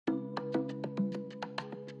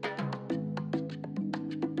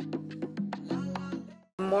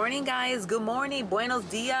morning, guys. Good morning. Buenos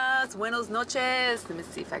dias. Buenos noches. Let me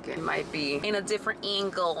see if I can. It might be in a different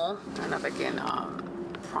angle. I don't know if I can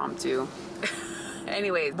prompt you.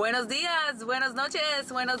 Anyways, buenos dias, buenas noches,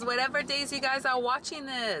 buenos whatever days you guys are watching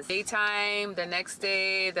this. Daytime, the next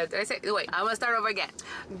day, did I say, wait, I'm gonna start over again.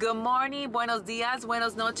 Good morning, buenos dias,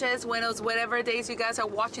 buenos noches, buenos whatever days you guys are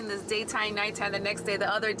watching this. Daytime, nighttime, the next day, the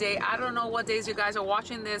other day. I don't know what days you guys are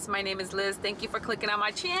watching this. My name is Liz. Thank you for clicking on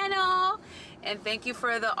my channel. And thank you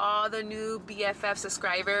for all the new BFF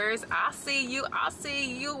subscribers. I see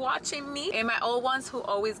you watching me. And my old ones who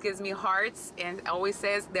always gives me hearts and always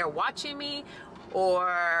says they're watching me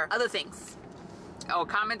or other things. Or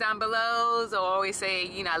comment down below, or always say,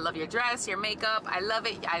 you know, I love your dress, your makeup, I love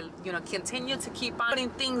it. You know, continue to keep on putting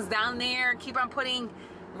things down there, keep on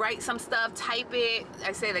write some stuff, type it.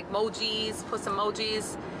 I say like emojis, put some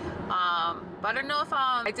emojis. But I don't know if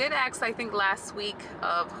I did ask, I think last week,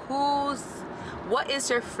 of what is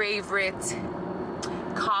your favorite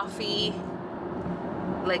coffee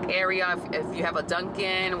like area? If you have a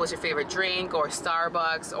Dunkin', what's your favorite drink, or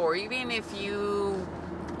Starbucks, or even if you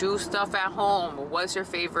do stuff at home, what's your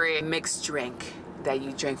favorite mixed drink that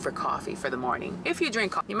you drink for coffee for the morning? If you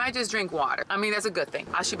drink coffee, you might just drink water. I mean, that's a good thing.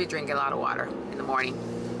 I should be drinking a lot of water in the morning.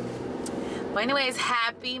 But anyways,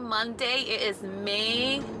 happy Monday. It is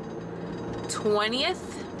May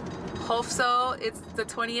 20th. Hope so. It's the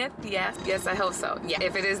 20th. Yes, I hope so. Yeah.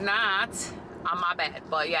 If it is not, on my bad.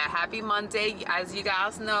 But yeah, happy Monday. As you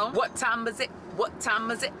guys know, what time is it? What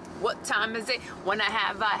time is it? What time is it? When I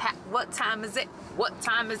have what time is it? What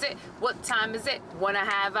time is it? What time is it? When I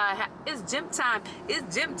have it's gym time.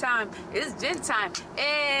 It's gym time. It's gym time.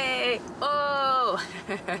 Hey, oh.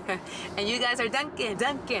 And you guys are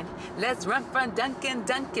Dunkin'. Let's run from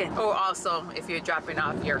Dunkin'. Or also, if you're dropping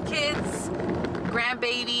off your kids,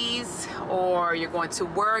 grandbabies, or you're going to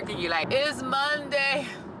work and you're like, it's Monday.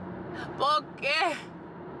 Okay.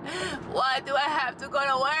 Why do I have to go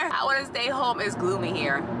to work? I want to stay home. It's gloomy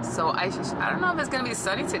here, so I don't know if it's gonna be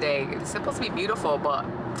sunny today. It's supposed to be beautiful, but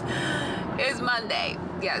it's Monday.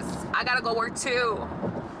 Yes, I gotta go work too.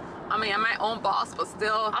 I mean, I'm my own boss, but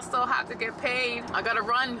still, I still have to get paid. I gotta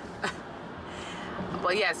run.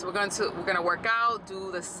 But yes, we're gonna work out,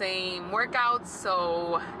 do the same workouts,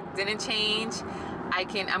 so didn't change.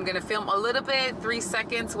 I'm gonna film a little bit, 3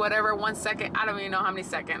 seconds, whatever, 1 second, I don't even know how many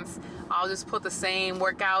seconds. I'll just put the same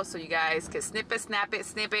workout so you guys can snip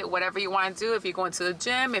it, whatever you want to do. If you're going to the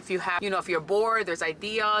gym, if you have, you know, if you're bored, there's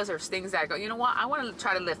ideas or things that go, you know what, I want to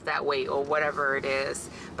try to lift that weight or whatever it is.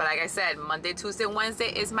 But like I said, Monday, Tuesday,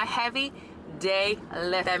 Wednesday is my heavy day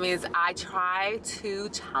lift. That means I try to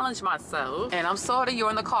challenge myself, and I'm sorry you're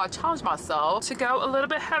in the car, challenge myself to go a little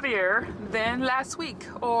bit heavier than last week,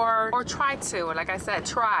 or try to, like I said,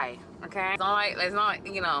 try. Okay, it's not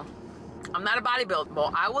you know, I'm not a bodybuilder,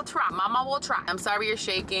 but I will try. Mama will try. I'm sorry you're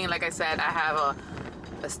shaking. Like I said, I have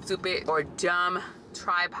a stupid or dumb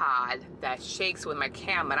tripod that shakes with my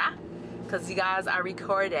camera. Because you guys, I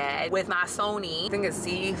recorded with my Sony, I think it's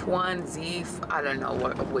Z1, I don't know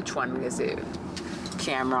which one is it,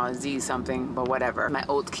 camera, Z something, but whatever.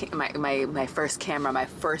 My first camera, my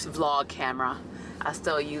first vlog camera, I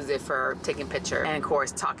still use it for taking pictures and of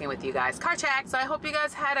course talking with you guys. Car check. So I hope you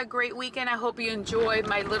guys had a great weekend. I hope you enjoyed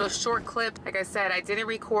my little short clip. Like I said, I didn't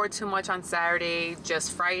record too much on Saturday,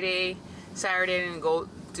 just Friday. Saturday didn't go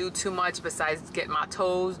do too much besides get my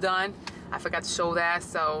toes done. I forgot to show that,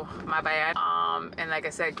 so my bad. And like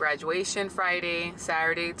I said, graduation Friday,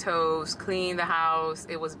 Saturday toes, clean the house.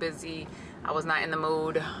 It was busy. I was not in the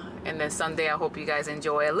mood. And then Sunday, I hope you guys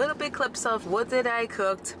enjoy a little bit clips of what did I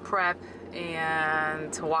cooked, prep,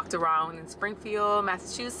 and walked around in Springfield,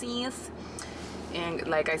 Massachusetts. And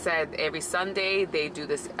like I said, every Sunday they do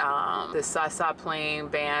this salsa playing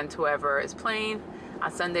band, whoever is playing on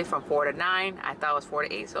Sunday from 4 to 9. I thought it was 4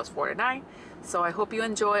 to 8, so it's 4 to 9. So I hope you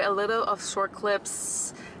enjoy a little of short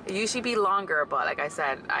clips. It usually be longer, but like I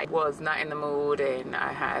said, I was not in the mood and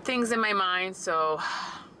I had things in my mind, so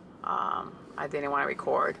I didn't want to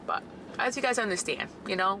record. But as you guys understand,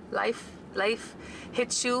 you know, life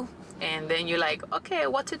hits you and then you're like, okay,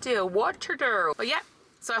 what to do. But yeah,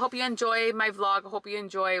 so I hope you enjoy my vlog. I hope you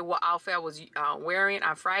enjoy what outfit I was wearing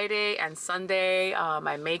on Friday and Sunday,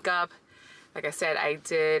 my makeup. Like I said, I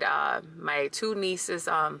did my two nieces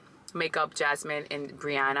makeup, Jasmine and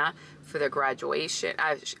Brianna, for their graduation.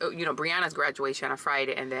 You know, Brianna's graduation on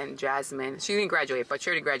Friday, and then Jasmine, she didn't graduate, but she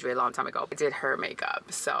already graduated a long time ago. I did her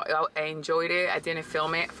makeup, so I enjoyed it. I didn't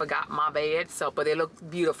film it, forgot my bad. So, but they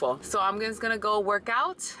look beautiful. So I'm just gonna go work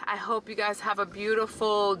out. I hope you guys have a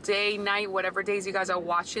beautiful day, night, whatever days you guys are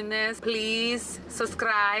watching this. Please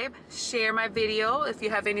subscribe, share my video. If you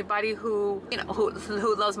have anybody who, you know,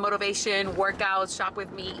 who loves motivation, workouts, shop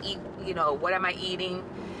with me, eat, you know, what am I eating?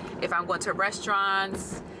 If I'm going to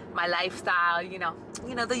restaurants, my lifestyle, you know,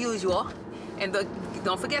 the usual. And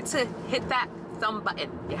don't forget to hit that thumb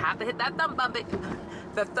button. You have to hit that thumb button,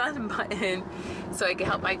 the thumb button, so it can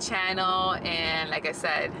help my channel. And like I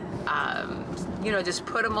said, you know, just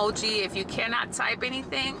put emoji. If you cannot type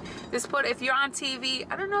anything, just put, if you're on TV,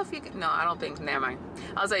 I don't know if you can, no, I don't think, never mind.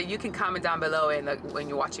 I was like, you can comment down below when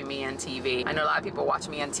you're watching me on TV. I know a lot of people watch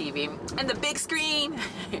me on TV and the big screen.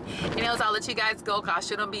 Anyways, I'll let you guys go, because I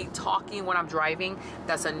shouldn't be talking when I'm driving.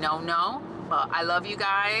 That's a no-no. But I love you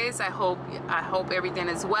guys. I hope everything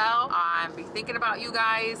is well. I'm be thinking about you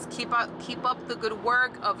guys. Keep up the good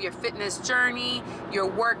work of your fitness journey,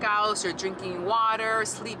 your workouts, your drinking water,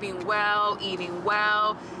 sleeping well, eating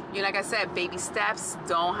well. You know, like I said, baby steps.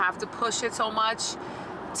 Don't have to push it so much.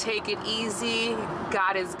 Take it easy.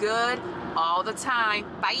 God is good all the time.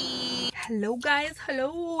 Bye. Hello guys,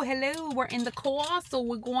 hello. We're in the car, so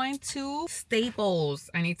we're going to Staples.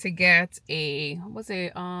 I need to get a, what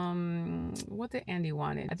did Andy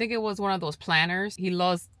wanted? I think it was one of those planners. He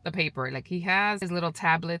loves the paper. Like, he has his little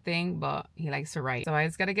tablet thing, but he likes to write. So I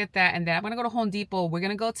just gotta get that, and then I'm gonna go to Home Depot. We're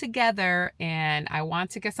gonna go together, and I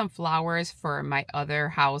want to get some flowers for my other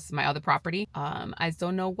house, my other property. I just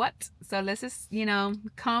don't know what. So let's just, you know,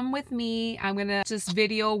 come with me. I'm gonna just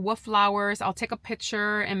video what flowers. I'll take a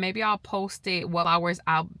picture, and maybe I'll post it what flowers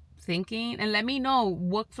I'm thinking, and let me know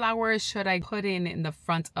what flowers should I put in the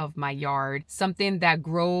front of my yard. Something that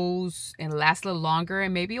grows and lasts a little longer,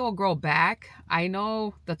 and maybe it will grow back. I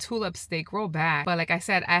know the tulips, they grow back, but like I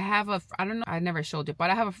said, I have a, I don't know, I never showed you,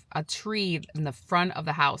 but I have a tree in the front of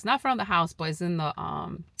the house. Not front of the house, but it's in the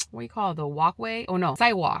what do you call it, the walkway? Oh no,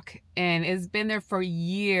 sidewalk. And it's been there for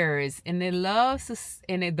years, and it loves to,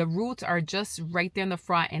 and the roots are just right there in the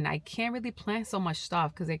front, and I can't really plant so much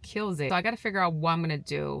stuff because it kills it. So I got to figure out what I'm gonna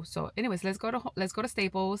do. So anyways, let's go to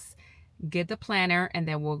Staples, get the planter, and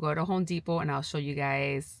then we'll go to Home Depot, and I'll show you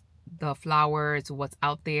guys the flowers, what's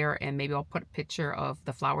out there, and maybe I'll put a picture of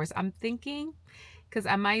the flowers I'm thinking. Because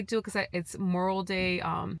I might do, because it's Memorial Day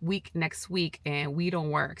week next week, and we don't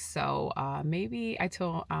work. So maybe I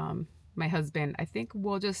told my husband, I think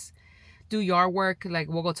we'll just do yard work. Like,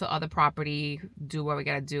 we'll go to other property, do what we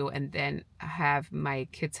gotta do, and then have my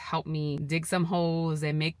kids help me dig some holes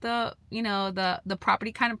and make the, you know, the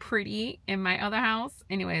property kind of pretty in my other house.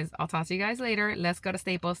 Anyways, I'll talk to you guys later. Let's go to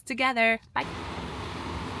Staples together. Bye.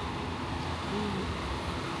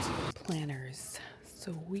 Planners.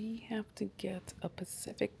 So we have to get a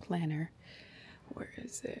Pacific planner. Where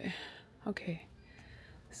is it? Okay.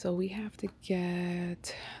 So we have to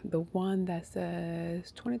get the one that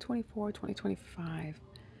says 2024, 2025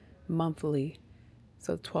 monthly.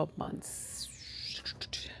 So 12 months.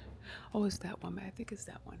 Oh, it's that one. I think it's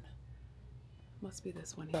that one. Must be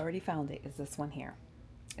this one. I already found it. It's this one here.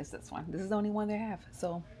 It's this one. This is the only one they have.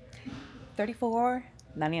 So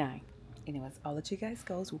 $34.99. Anyways, I'll let you guys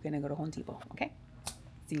go. So we're going to go to Home Depot. Okay?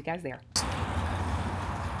 See you guys there.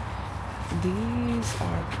 These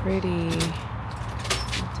are pretty.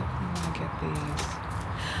 I definitely want to get these.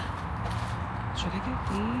 Should I get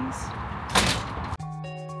these?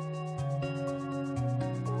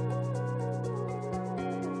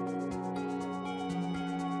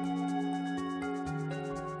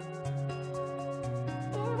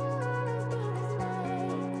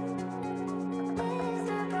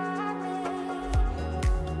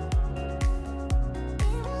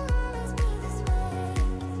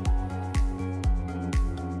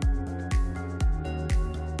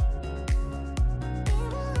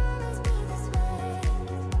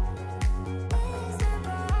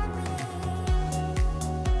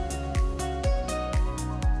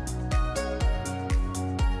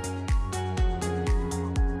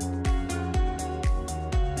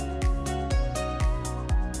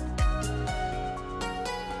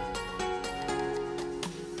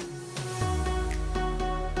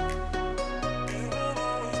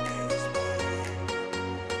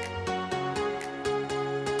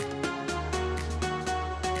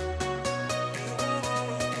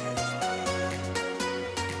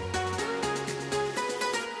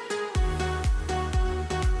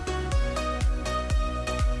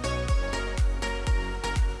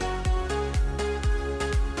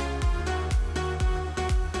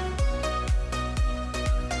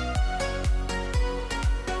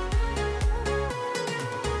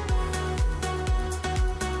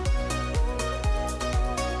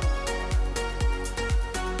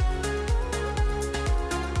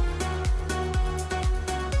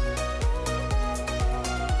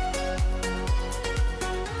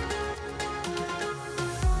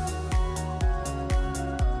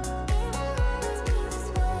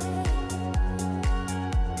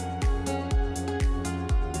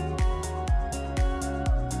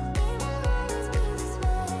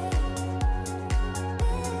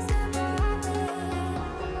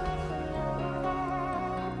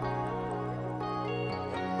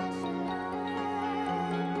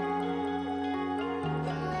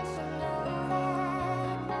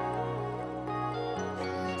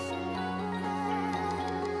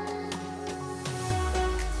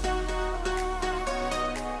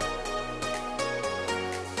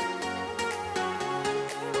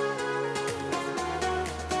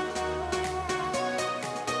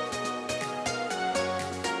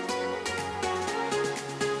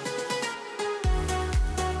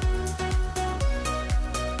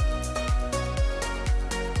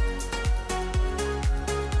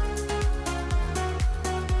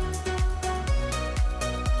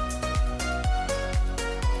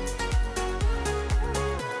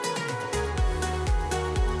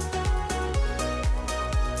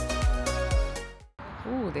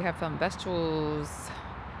 They have some vegetables,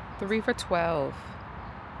 3 for $12.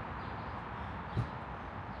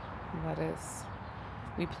 Lettuce.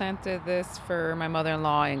 We planted this for my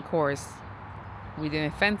mother-in-law, and of course we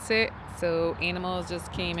didn't fence it, so animals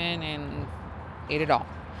just came in and ate it all.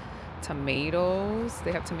 Tomatoes.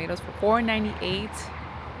 They have tomatoes for $4.98.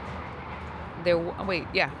 There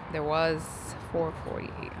was $4.48.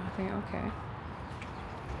 I think, okay.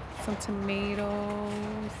 Some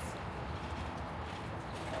tomatoes.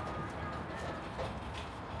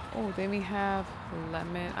 Oh, then we have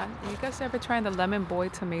lemon. You guys ever tried the lemon boy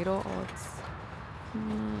tomato? Oh, it's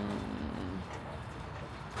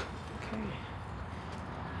okay.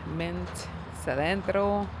 Mint,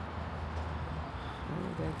 cilantro. Oh,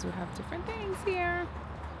 they do have different things here.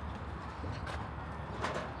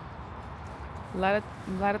 A lot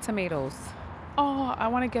of tomatoes. Oh, I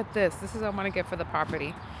want to get this. This is what I want to get for the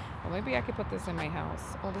property. Well, maybe I could put this in my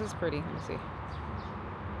house. Oh, this is pretty. Let me see.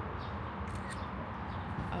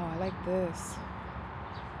 Oh, I like this.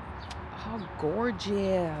 How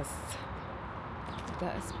gorgeous.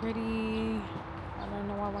 That is pretty. I don't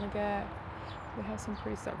know what I want to get. They have some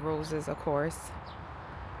pretty stuff. Roses, of course.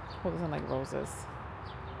 Who doesn't like roses?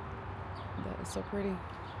 That is so pretty.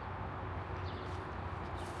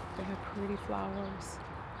 They have pretty flowers.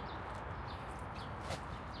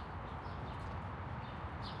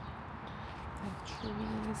 They have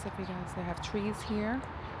trees. If you guys, they have trees here.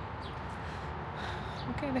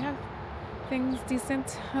 Okay, they have things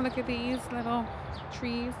decent. Look at these little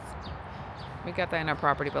trees. We got that in our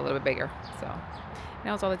property, but a little bit bigger. So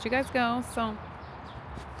now I'll let you guys go. So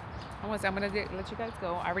I'm gonna let you guys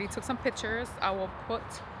go. I already took some pictures. I will put.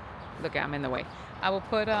 Look, I'm in the way. I will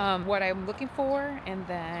put what I'm looking for, and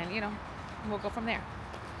then we'll go from there.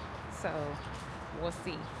 So we'll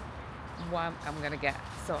see what I'm gonna get.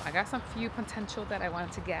 So I got some few potential that I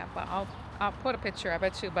wanted to get, but I'll put a picture. I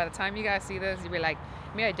bet you by the time you guys see this, you'll be like,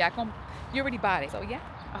 "Mira, ya you already bought it." So yeah,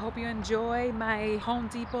 I hope you enjoy my Home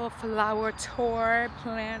Depot flower tour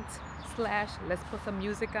plant / let's put some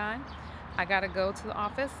music on. I gotta go to the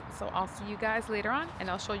office, so I'll see you guys later on, and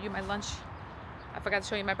I'll show you my lunch. I forgot to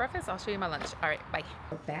show you my breakfast. I'll show you my lunch. All right, bye.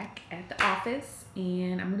 We're back at the office,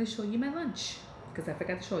 and I'm gonna show you my lunch because I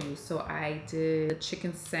forgot to show you. So I did a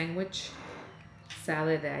chicken sandwich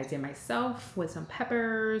salad that I did myself with some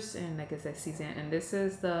peppers and, like I said, seasoned. And this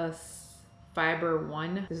is the fiber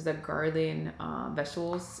one. This is the garden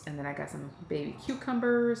vegetables, and then I got some baby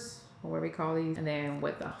cucumbers, or what we call these, and then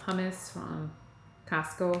with the hummus from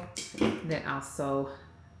Costco. Then also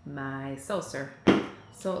my saucer.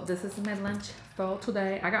 So this is my lunch for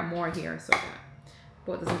today. I got more here, so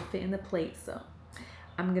but it doesn't fit in the plate. So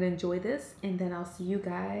I'm gonna enjoy this, and then I'll see you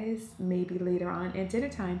guys maybe later on at dinner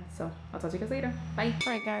time. So I'll talk to you guys later. Bye.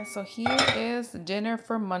 All right, guys. So here is dinner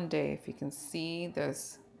for Monday. If you can see,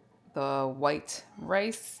 there's the white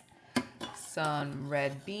rice, some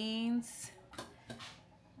red beans,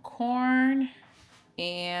 corn,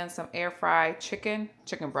 and some air fried chicken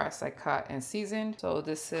breast I cut and seasoned. So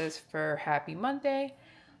this is for Happy Monday.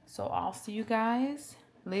 So I'll see you guys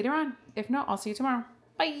later on. If not, I'll see you tomorrow.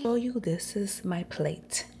 Bye. Show you, this is my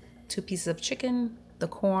plate. 2 pieces of chicken, the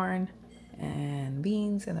corn and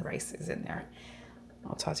beans, and the rice is in there.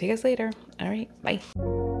 I'll talk to you guys later. All right, bye.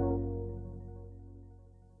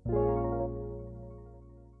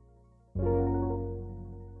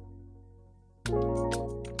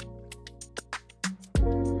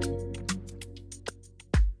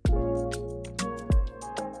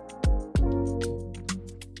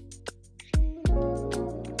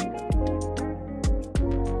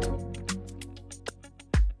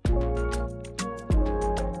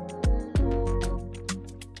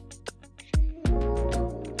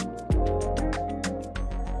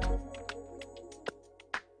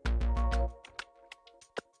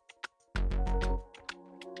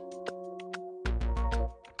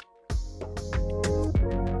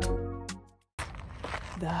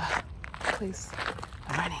 The place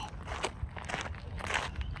I'm running.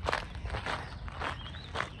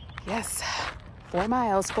 Yes, 4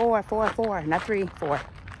 miles, 4, not 3, 4.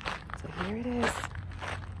 So here it is.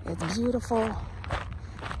 It's beautiful.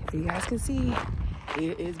 If you guys can see,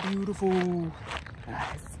 it is beautiful.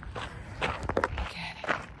 Guys, look at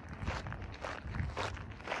it.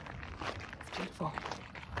 It's beautiful.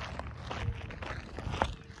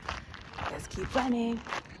 Let's keep running,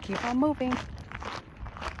 keep on moving.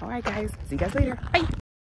 All right, guys. See you guys later. Bye.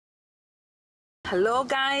 Hello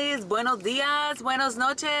guys, buenos dias, buenos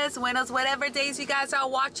noches, buenos whatever days you guys are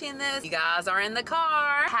watching this. You guys are in the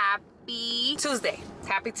car. Happy Tuesday.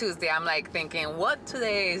 Happy Tuesday. I'm like thinking, what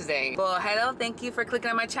today's day? Well, hello, thank you for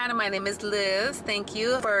clicking on my channel. My name is Liz. Thank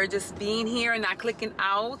you for just being here and not clicking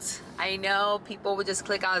out. I know people would just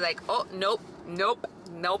click out like, oh, nope, nope.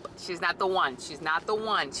 Nope, she's not the one. She's not the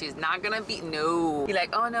one. She's not gonna be, no. You're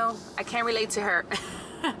like, oh no, I can't relate to her.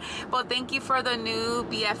 Well, thank you for the new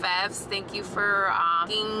BFFs. Thank you for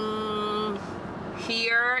being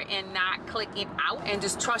here and not clicking out and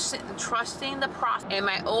just trusting the process. And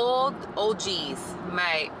my old OGs,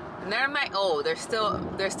 they're my old. They're still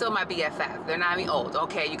my BFF. They're not me old.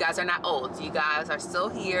 Okay, you guys are not old. You guys are still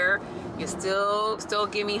here. You still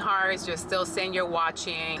give me hearts. You're still saying you're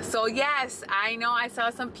watching. So yes, I know I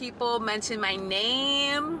saw some people mention my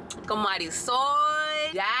name, como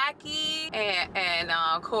Marisol, Jackie, and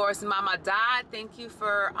of course Mama Dot. Thank you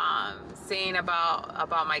for saying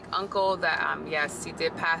about my uncle that yes, he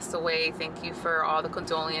did pass away. Thank you for all the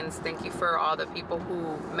condolences. Thank you for all the people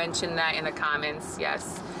who mentioned that in the comments.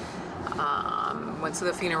 Yes. Went to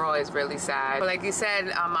the funeral. Is really sad. But like you said,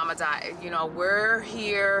 Mama Dot, you know, we're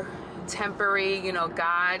here temporary. You know,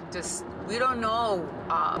 God just, we don't know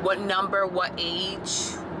what number, what age,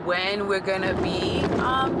 when we're gonna be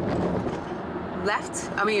left.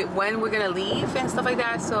 I mean, when we're gonna leave and stuff like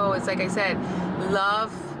that. So it's like I said,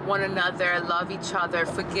 love one another, love each other,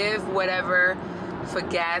 forgive whatever,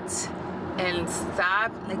 forget, and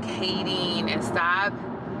stop like hating and stop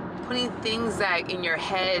putting things that in your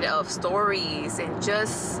head of stories and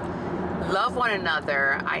just love one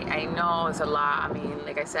another. I know it's a lot. I mean,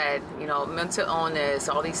 like I said, you know, mental illness,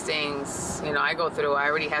 all these things, you know, I go through. I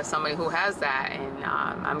already have somebody who has that, and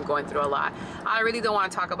I'm going through a lot. I really don't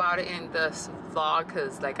want to talk about it in this vlog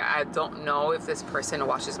because, like, I don't know if this person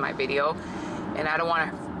watches my video, and I don't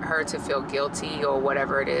want her to feel guilty or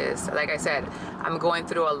whatever it is. Like I said, I'm going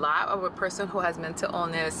through a lot of a person who has mental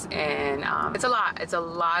illness, and it's a lot. It's a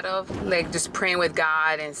lot of like just praying with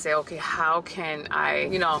God and say, okay, how can I,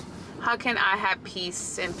 you know, how can I have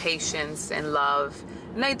peace and patience and love?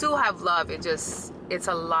 And I do have love. It's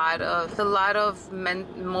a lot of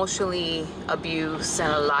emotionally abuse,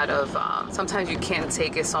 and a lot of sometimes you can't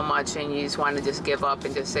take it so much and you just want to just give up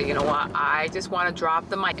and just say, you know what, I just want to drop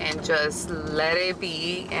the mic and just let it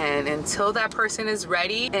be, and until that person is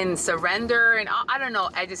ready and surrender, and I don't know,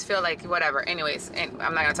 I just feel like whatever. Anyways, and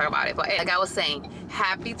I'm not gonna talk about it, but like I was saying,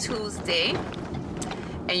 happy Tuesday.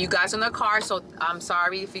 And you guys are in the car, so I'm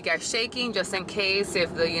sorry if you guys shaking, just in case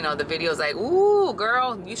if the, you know, the video is like, ooh,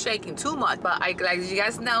 girl, you shaking too much. But like you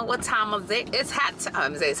guys know, what time is it? It's hat time.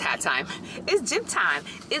 I'm gonna say it's hat time. It's gym time.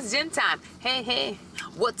 It's gym time. Hey, hey,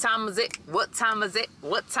 what time is it? What time is it?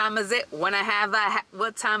 What time is it? When I have a hat.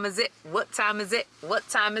 What time is it? What time is it? What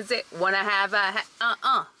time is it? When I have a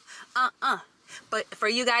hat. But for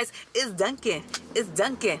you guys, it's Dunkin'. It's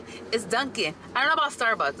Dunkin'. It's Dunkin'. I don't know about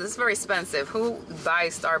Starbucks. This is very expensive. Who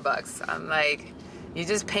buys Starbucks? I'm like, you're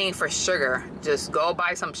just paying for sugar. Just go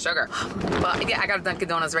buy some sugar. But yeah, I got a Dunkin'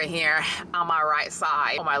 Donuts right here on my right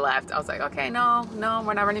side. On my left. I was like, okay, no,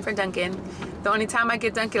 we're not running for Dunkin'. The only time I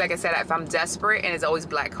get Dunkin', like I said, if I'm desperate, and it's always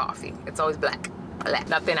black coffee. It's always black.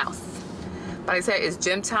 Nothing else. But like I said, it's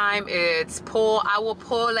gym time. It's pull. I will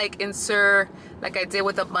pull, like, insert, like I did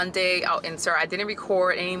with the Monday. I'll insert. I didn't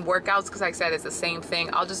record any workouts because, like I said, it's the same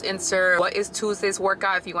thing. I'll just insert what is Tuesday's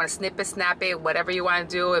workout. If you want to snip it, snap it, whatever you want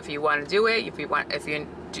to do. If you want to do it, if you want to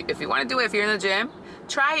do it, if you're in the gym,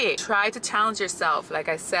 try it. Try to challenge yourself. Like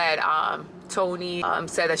I said, Tony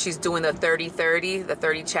said that she's doing the 30-30, the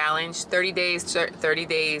 30 challenge, 30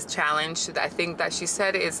 days challenge. I think that she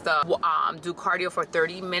said is the do cardio for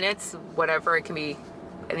 30 minutes, whatever it can be,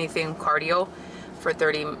 anything cardio for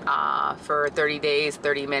 30 days,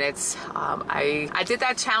 30 minutes. I did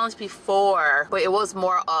that challenge before, but it was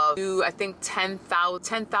more of I think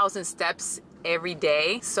 10,000 steps every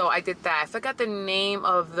day. So I did that. I forgot the name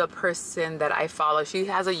of the person that I follow. She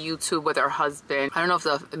has a YouTube with her husband. I don't know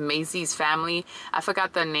if the Macy's family. I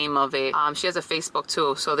forgot the name of it. She has a Facebook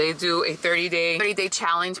too. So they do a 30-day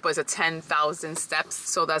challenge, but it's a 10,000 steps.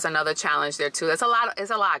 So that's another challenge there too. That's a lot.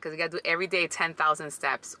 It's a lot because you got to do every day 10,000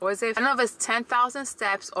 steps. Or is it? I don't know if it's 10,000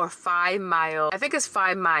 steps or 5 miles. I think it's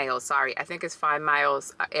 5 miles. Sorry, I think it's 5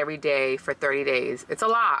 miles every day for 30 days. It's a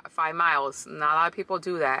lot. 5 miles. Not a lot of people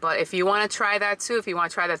do that. But if you want to try that too, if you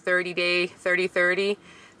want to try the 30-day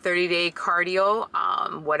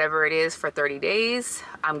cardio, whatever it is for 30 days,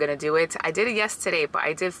 I'm gonna do it. I did it yesterday, but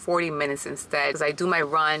I did 40 minutes instead because I do my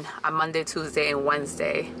run on Monday, Tuesday, and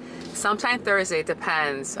Wednesday. Sometimes Thursday,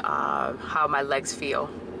 depends how my legs feel.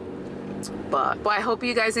 But I hope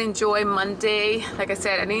you guys enjoy Monday. Like I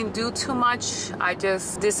said, I didn't do too much. I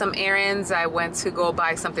just did some errands. I went to go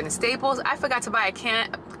buy something in Staples. I forgot to buy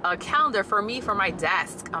a calendar for me for my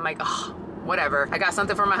desk. I'm like, oh, whatever. I got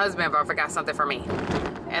something for my husband, but I forgot something for me.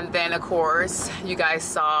 And then of course, you guys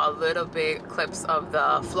saw a little bit clips of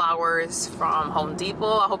the flowers from Home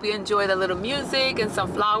Depot. I hope you enjoy the little music and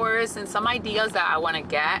some flowers and some ideas that I want to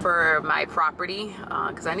get for my property.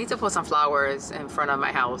 Because I need to put some flowers in front of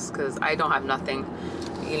my house because I don't have nothing.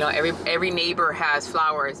 You know, every neighbor has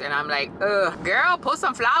flowers, and I'm like, ugh, girl, put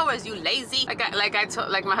some flowers, you lazy.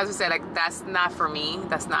 Like my husband said, like, that's not for me.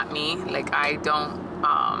 That's not me. Like, I don't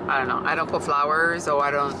know. I don't put flowers, or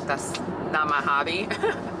that's not my hobby.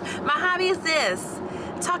 My hobby is this: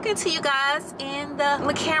 talking to you guys in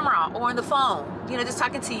the camera or on the phone. You know, just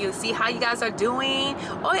talking to you, see how you guys are doing.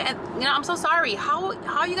 Oh, and you know, I'm so sorry. How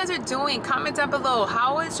you guys are doing? Comment down below.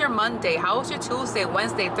 How is your Monday? How is your Tuesday,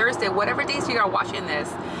 Wednesday, Thursday, whatever days you are watching this?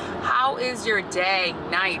 How is your day,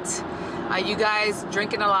 night? Are you guys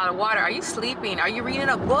drinking a lot of water? Are you sleeping? Are you reading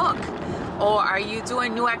a book? Or are you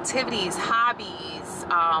doing new activities, hobbies?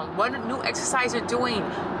 What new exercise you're doing?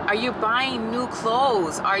 Are you buying new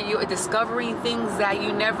clothes? Are you discovering things that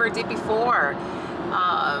you never did before?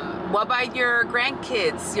 What about your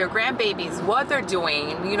grandkids, your grandbabies, what they're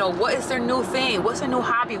doing? You know, what is their new thing? What's their new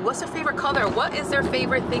hobby? What's their favorite color? What is their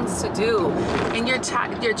favorite things to do? And your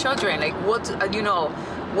children, like, what, you know,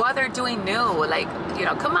 what they're doing new? Like, you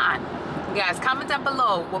know, come on. Guys, comment down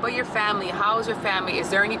below. What about your family? How is your family? Is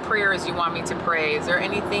there any prayers you want me to pray? Is there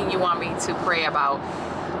anything you want me to pray about?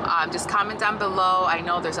 Just comment down below. I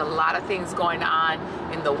know there's a lot of things going on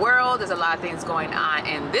in the world. There's a lot of things going on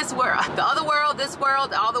in this world, the other world, this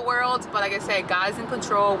world, all the worlds. But like I said, God is in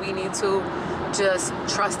control. We need to just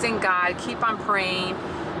trust in God. Keep on praying.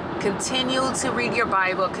 Continue to read your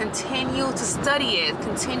Bible. Continue to study it.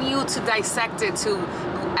 Continue to dissect it, to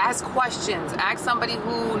ask questions. Ask somebody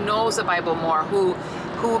who knows the Bible more,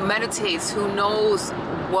 who meditates, who knows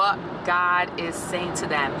what God is saying to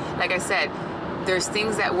them. Like I said, there's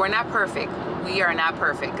things that we're not perfect. We are not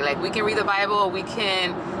perfect. Like, we can read the Bible, we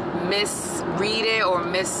can misread it or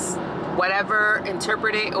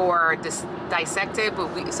interpret it or dissect it,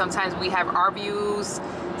 but sometimes we have our views.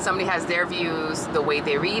 Somebody has their views, the way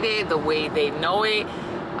they read it, the way they know it.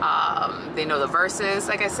 They know the verses.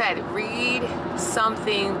 Like I said, read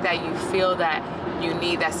something that you feel that you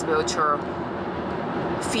need that spiritual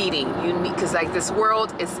feeding. You need, because like this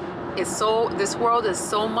world is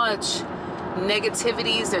so much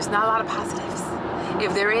negativities. There's not a lot of positives.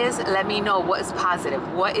 If there is, let me know what is positive,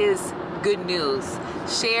 what is good news.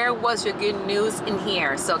 Share what's your good news in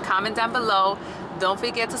here. So comment down below. Don't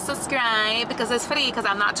forget to subscribe because it's free, because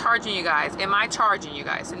I'm not charging you guys. Am I charging you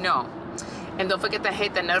guys? No. And don't forget to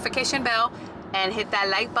hit the notification bell and hit that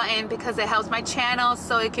like button because it helps my channel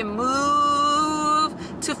so it can move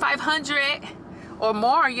to 500 or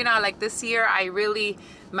more. You know, like this year,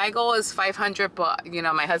 my goal is 500, but you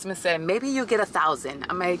know, my husband said, maybe you get 1,000.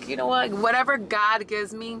 I'm like, you know what? Whatever God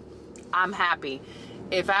gives me, I'm happy.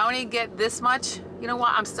 If I only get this much, you know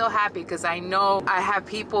what? I'm still happy because I know I have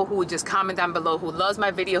people who just comment down below, who loves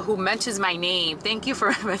my video, who mentions my name. Thank you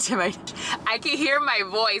for mentioning my name. I can hear my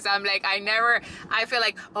voice. I'm like, I feel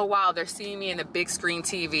like, oh wow, they're seeing me in the big screen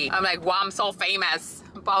TV. I'm like, wow, I'm so famous.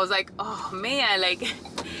 But I was like, oh man, like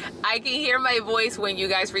I can hear my voice when you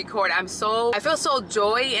guys record. I feel so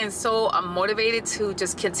joy and so motivated to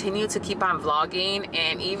just continue to keep on vlogging,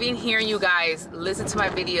 and even hearing you guys listen to my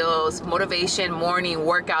videos, motivation, morning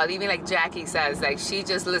workout. Even like Jackie says, like she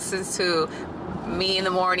just listens to me in the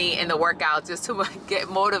morning in the workout just to get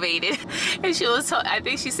motivated. And I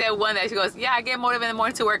think she said one that she goes, yeah, I get motivated in the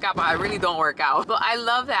morning to work out, but I really don't work out. But I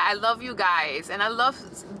love that. I love you guys, and I love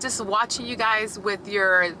just watching you guys with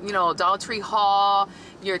your, you know, Dollar Tree haul,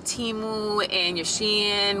 your Temu and your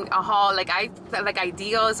Shein haul. Like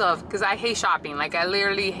ideas of, because I hate shopping. Like I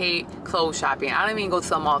literally hate clothes shopping. I don't even go to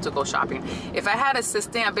the mall to go shopping. If I had an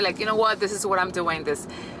assistant, I'd be like, you know what, this is what I'm doing.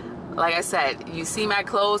 Like I said, you see my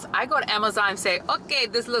clothes, I go to Amazon and say, okay,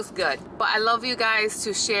 this looks good. But I love you guys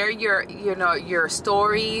to share your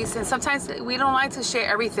stories. And sometimes we don't like to share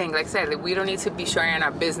everything. Like I said, like, we don't need to be sharing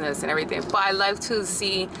our business and everything. But I like to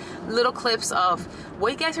see little clips of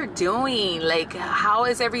what you guys are doing. Like, how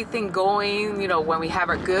is everything going, you know, when we have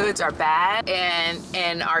our goods, our bad,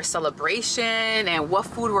 and our celebration, and what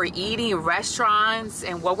food we're eating, restaurants,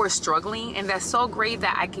 and what we're struggling. And that's so great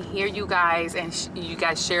that I can hear you guys and you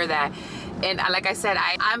guys share that that. And like I said,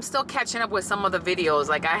 I'm still catching up with some of the videos.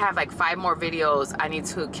 Like I have like 5 more videos I need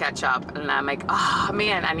to catch up, and I'm like, oh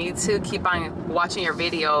man, I need to keep on watching your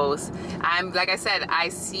videos. Like I said, I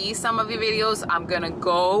see some of your videos. I'm gonna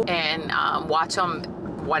go and watch them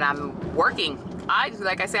when I'm working.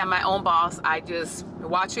 Like I said, I'm my own boss. I just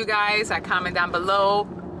watch you guys. I comment down below,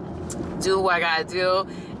 do what I gotta do.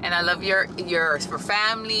 And I love your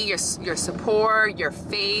family, your support, your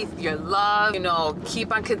faith, your love. You know,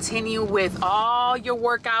 keep on continue with all your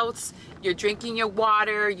workouts. You're drinking your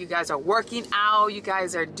water. You guys are working out. You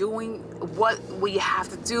guys are doing what we have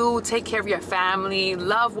to do. Take care of your family.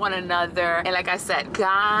 Love one another. And like I said,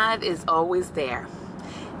 God is always there.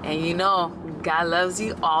 And you know, God loves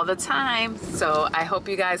you all the time. So I hope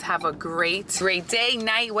you guys have a great day,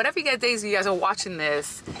 night, whatever you guys days you guys are watching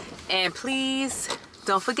this. And please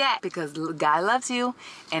don't forget, because God loves you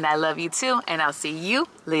and I love you too. And I'll see you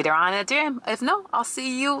later on at the gym. If no, I'll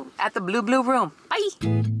see you at the blue room. Bye.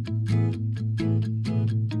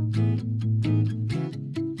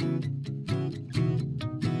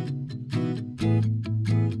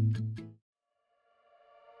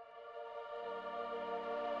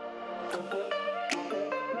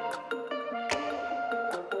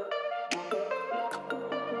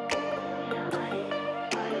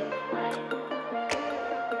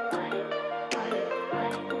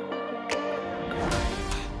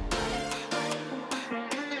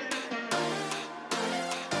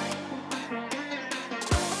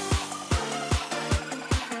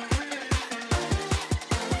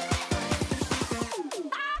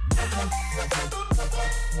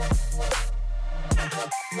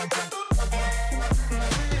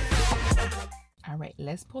 All right,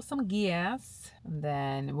 let's pull some gas, and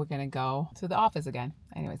then we're gonna go to the office again.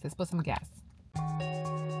 Anyways, let's put some gas.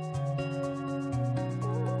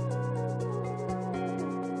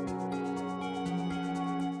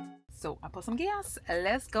 So I put some gas.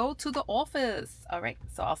 Let's go to the office. All right,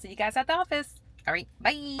 so I'll see you guys at the office. All right,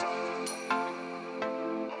 bye.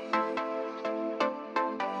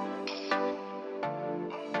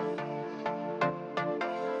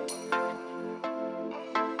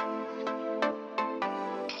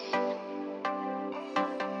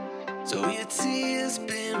 So your tears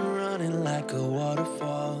been running like a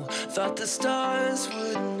waterfall. Thought the stars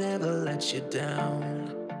would never let you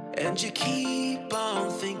down. And you keep on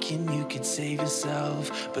thinking you could save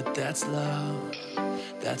yourself. But that's love,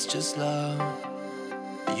 that's just love.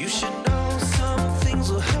 You should know some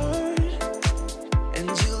things will hurt, and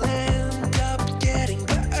you'll end up getting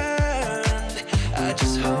burned. I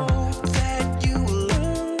just hope that you will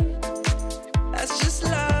learn. That's just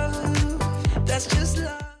love, that's just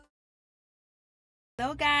love.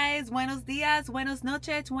 Hello guys, buenos dias, buenos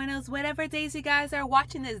noches, buenos whatever days you guys are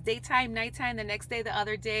watching this, daytime, nighttime, the next day, the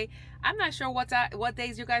other day. I'm not sure what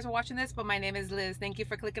days you guys are watching this, but my name is Liz. Thank you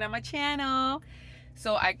for clicking on my channel.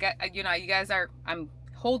 So I got, you know, you guys are, I'm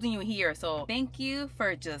holding you here. So thank you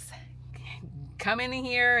for just coming in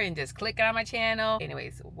here and just clicking on my channel.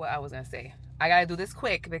 Anyways, what I was gonna say, I gotta do this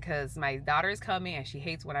quick because my daughter is coming and she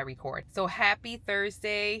hates when I record. So happy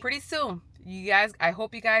Thursday, pretty soon. You guys, I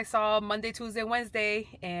hope you guys saw Monday, Tuesday, Wednesday,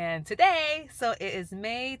 and today, so it is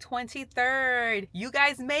May 23rd. You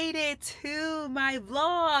guys made it to my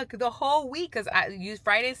vlog the whole week, because I use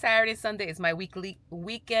Friday, Saturday, Sunday is my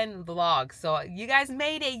weekend vlog. So you guys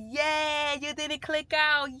made it. Yay! You didn't click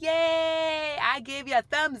out. Yay! I gave you a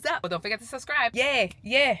thumbs up. But don't forget to subscribe. Yay!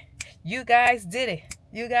 Yeah! You guys did it.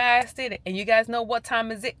 You guys did it. And you guys know what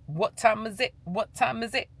time is it? What time is it? What time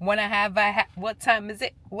is it? When I have a hat. What time is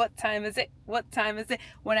it? What time is it? What time is it?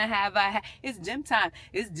 When I have a hat. It's gym time.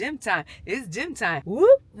 It's gym time. It's gym time.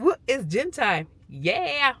 Whoop, whoop. It's gym time.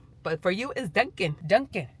 Yeah. But for you, it's Dunkin'.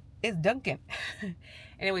 Dunkin'. It's Dunkin'.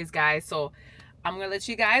 Anyways, guys, so I'm gonna let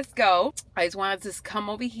you guys go. I just wanted to just come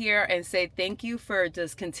over here and say thank you for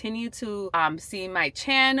just continue to see my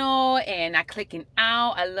channel and not clicking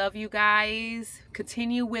out. I love you guys.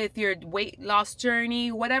 Continue with your weight loss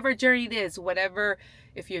journey, whatever journey it is, whatever,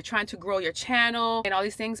 if you're trying to grow your channel and all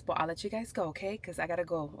these things. But I'll let you guys go, okay? Because I gotta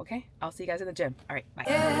go, okay? I'll see you guys in the gym. All right, bye.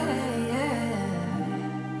 Yeah,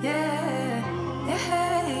 yeah, yeah, yeah,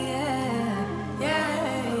 yeah, yeah.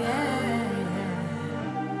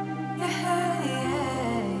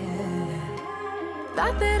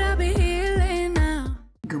 Thought that I'd be healing now.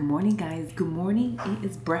 Good morning, guys. Good morning. It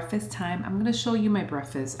is breakfast time. I'm gonna show you my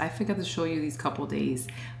breakfast. I forgot to show you these couple days,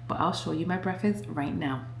 but I'll show you my breakfast right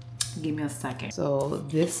now. Give me a second. So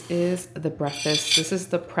this is the breakfast. This is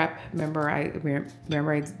the prep. Remember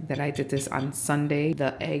that I did this on Sunday,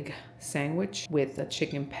 the egg sandwich with a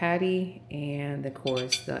chicken patty and of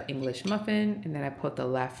course the English muffin, and then I put the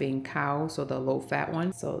Laughing Cow, so the low fat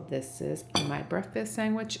one. So this is my breakfast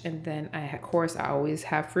sandwich, and then of course I always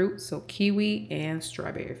have fruit, so kiwi and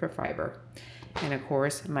strawberry for fiber, and of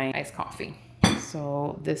course my iced coffee.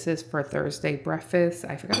 So this is for Thursday breakfast.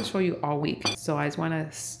 I forgot to show you all week, so I just want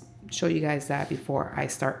to show you guys that before I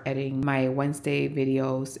start editing my Wednesday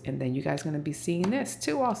videos, and then you guys are going to be seeing this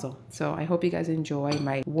too also. So I hope you guys enjoy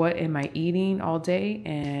my what am I eating all day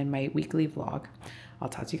and my weekly vlog. I'll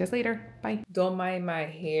talk to you guys later. Bye. Don't mind my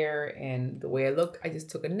hair and the way I look. I just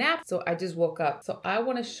took a nap, so I just woke up. So I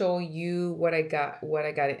want to show you what I got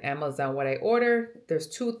in Amazon, what I ordered. There's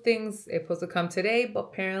 2 things. It's supposed to come today, but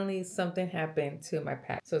apparently something happened to my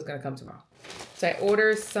pack, so it's gonna come tomorrow. So I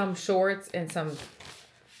ordered some shorts and some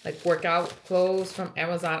like workout clothes from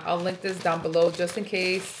Amazon. I'll link this down below just in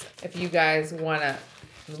case if you guys want to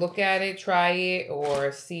look at it, try it,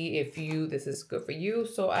 or see if this is good for you.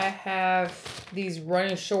 So I have these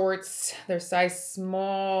running shorts. They're size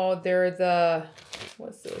small. They're the,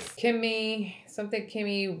 what's this?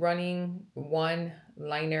 Kimmy running one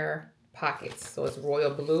liner pockets. So it's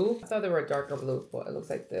royal blue. I thought they were darker blue, but it looks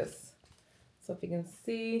like this. So if you can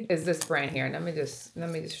see, is this brand here. Let me just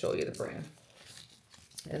show you the brand.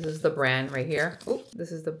 This is the brand right here. Oh,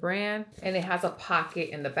 this is the brand. And it has a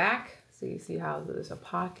pocket in the back. So you see how there's a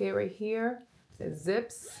pocket right here. It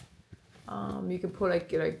zips. You can put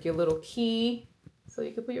like your little key. So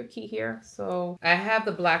you can put your key here. So I have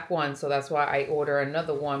the black one, so that's why I order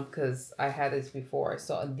another one, because I had this before.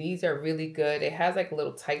 So these are really good. It has like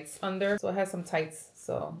little tights under. So it has some tights.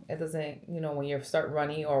 So it doesn't, when you start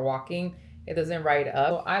running or walking, it doesn't ride up.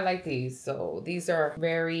 So I like these. So these are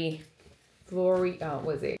very flory,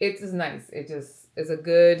 what is it? It's nice. It's a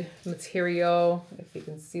good material. If you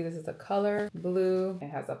can see, this is the color blue. It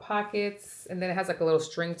has the pockets, and then it has like a little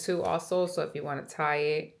string too also. So if you want to tie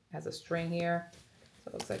it, it has a string here. So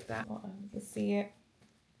it looks like that. You can see it.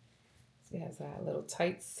 So it has little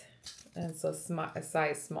tights, and so a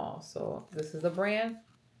size small. So this is the brand.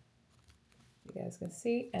 You guys can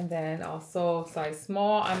see, and then also size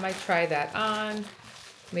small. I might try that on.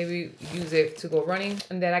 Maybe use it to go running.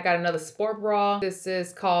 And then I got another sport bra. This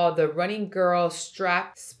is called the Running Girl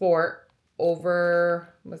Strap Sport Over,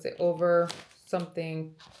 what's it, over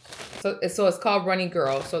something. So it's called Running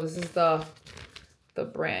Girl. So this is the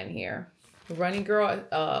brand here. Running Girl,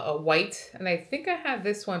 a white. And I think I had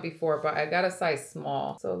this one before, but I got a size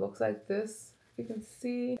small. So it looks like this. You can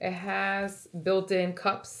see it has built-in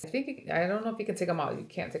cups. I don't know if you can take them out. You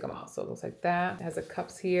can't take them out. So it looks like that. It has the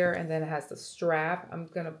cups here, and then it has the strap. I'm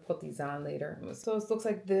gonna put these on later. So it looks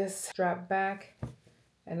like this, strap back.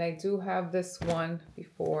 And I do have this one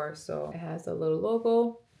before. So it has a little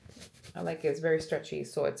logo. I like it. It's very stretchy.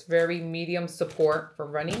 So it's very medium support for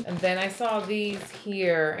running. And then I saw these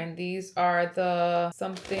here, and these are the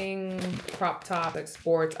something crop top, like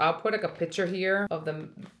sports. I'll put like a picture here of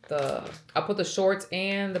I'll put the shorts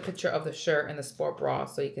and the picture of the shirt and the sport bra,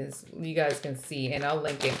 so you guys can see, and I'll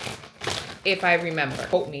link it if I remember.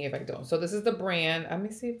 Quote me if I don't. So this is the brand. Let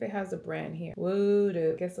me see if it has a brand here. Whoa,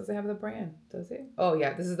 I guess does it have the brand? Does it? Oh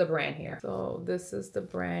yeah, this is the brand here. So this is the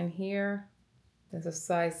brand here. It's a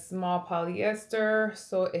size small polyester,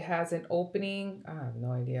 so it has an opening. I have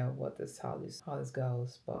no idea how this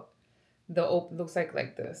goes, but looks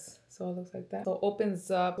like this. So it looks like that. So it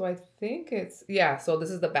opens up. So I think so this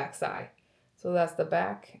is the back side. So that's the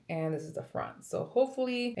back, and this is the front. So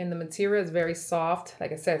hopefully, and the material is very soft.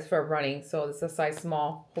 Like I said, it's for running. So this is a size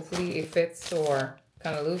small. Hopefully it fits or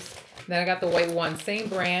kind of loose. Then I got the white one, same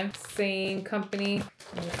brand, same company.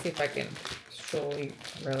 Let me see if I can show you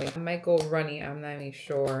really. I might go running, I'm not even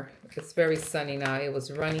sure. It's very sunny now. It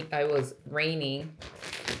was raining.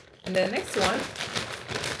 And then the next one,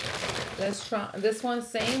 let's try this one,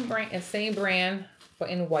 same brand, but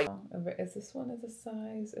in white. Is this one a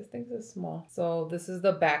size? I think it's small. So this is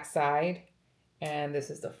the back side, and this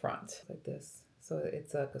is the front, like this. So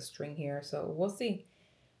it's like a string here. So we'll see.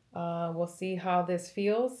 We'll see how this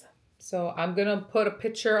feels. So I'm gonna put a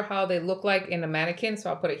picture of how they look like in the mannequin. So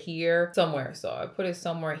I'll put it here somewhere. So I put it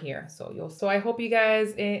somewhere here. So I hope you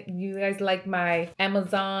guys like my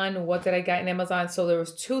Amazon. What did I get in Amazon? So there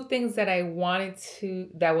was 2 things that I wanted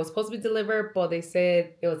that was supposed to be delivered, but they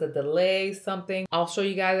said it was a delay, something. I'll show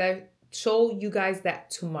you guys that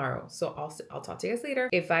tomorrow. So I'll talk to you guys later.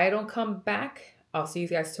 If I don't come back, I'll see you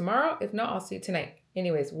guys tomorrow. If not, I'll see you tonight.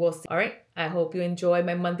 Anyways, we'll see. All right. I hope you enjoy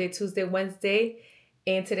my Monday, Tuesday, Wednesday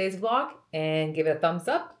in today's vlog, and give it a thumbs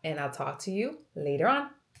up, and I'll talk to you later on.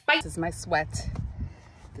 Bye. This is my sweat.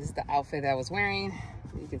 This is the outfit that I was wearing.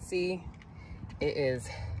 You can see it is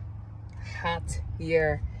hot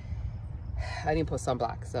here I didn't put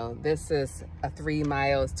sunblock. So this is a 3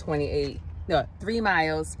 miles, 28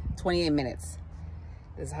 minutes.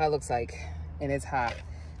 This is how it looks like, and it's hot.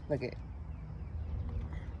 Look at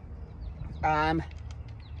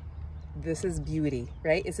this is beauty,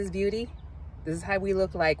 right? This is beauty. This is how we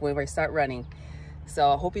look like when we start running.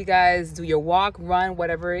 So I hope you guys do your walk, run,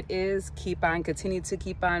 whatever it is. Continue to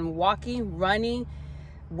keep on walking, running,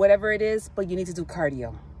 whatever it is, but you need to do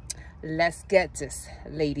cardio. Let's get this,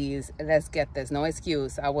 ladies. Let's get this. No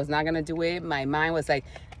excuse. I was not gonna do it. My mind was like,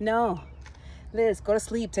 no, Liz, go to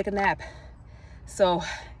sleep, take a nap. So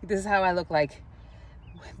this is how I look like.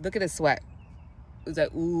 Look at the sweat. It's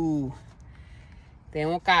like, ooh,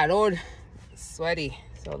 tengo calor, sweaty.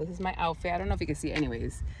 So this is my outfit. I don't know if you can see.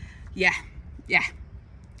 Anyways, yeah.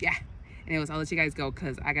 Anyways, I'll let you guys go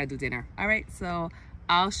because I gotta do dinner. All right, so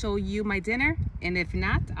I'll show you my dinner, and if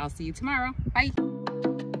not, I'll see you tomorrow. Bye.